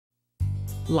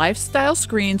Lifestyle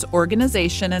Screens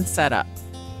Organization and Setup.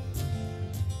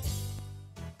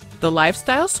 The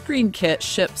Lifestyle Screen Kit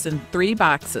ships in 3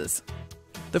 boxes.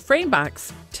 The frame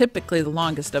box, typically the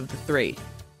longest of the 3.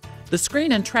 The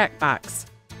screen and track box.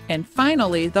 And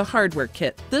finally, the hardware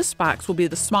kit. This box will be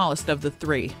the smallest of the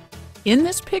 3. In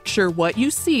this picture, what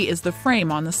you see is the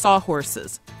frame on the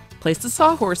sawhorses. Place the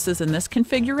sawhorses in this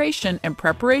configuration in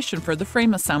preparation for the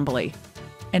frame assembly.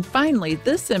 And finally,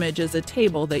 this image is a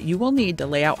table that you will need to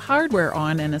lay out hardware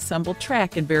on and assemble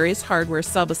track and various hardware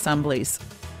subassemblies.